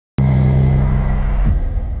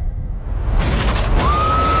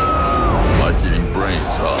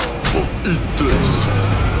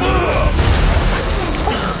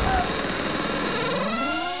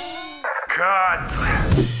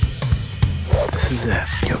This is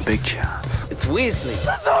it. Your big chance. It's Wesley.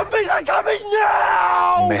 The zombies are coming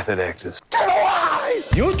now! Method actors. Get away!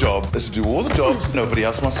 Your job is to do all the jobs nobody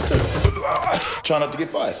else wants to do. Try not to get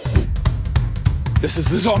fired. This is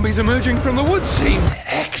the zombies emerging from the woods scene.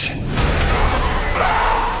 Action.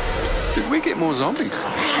 Did we get more zombies?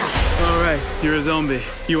 All right, you're a zombie.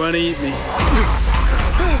 You want to eat me?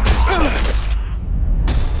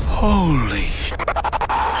 Holy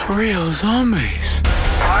real zombies.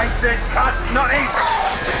 I said cut, not eat!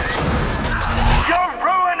 You're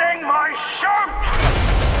ruining my show!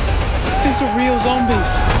 These are real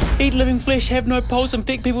zombies. Eat living flesh, have no pulse,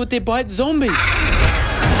 infect people with their bites. Zombies.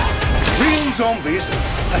 Real zombies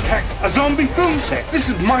attack a zombie film set. This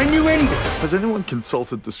is my new ending. Has anyone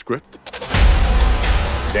consulted the script?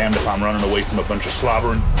 Damned if I'm running away from a bunch of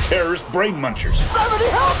slobbering terrorist brain munchers. Somebody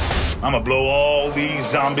help! I'ma blow all these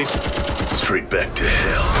zombies straight back to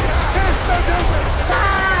hell.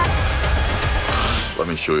 Let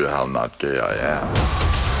me show you how not gay I am.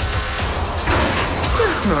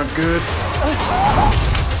 That's not good.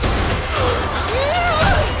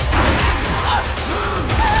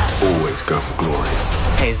 Always go for glory.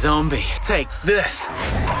 Hey, zombie, take this.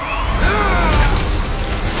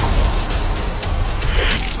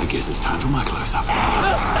 I guess it's time for my close-up.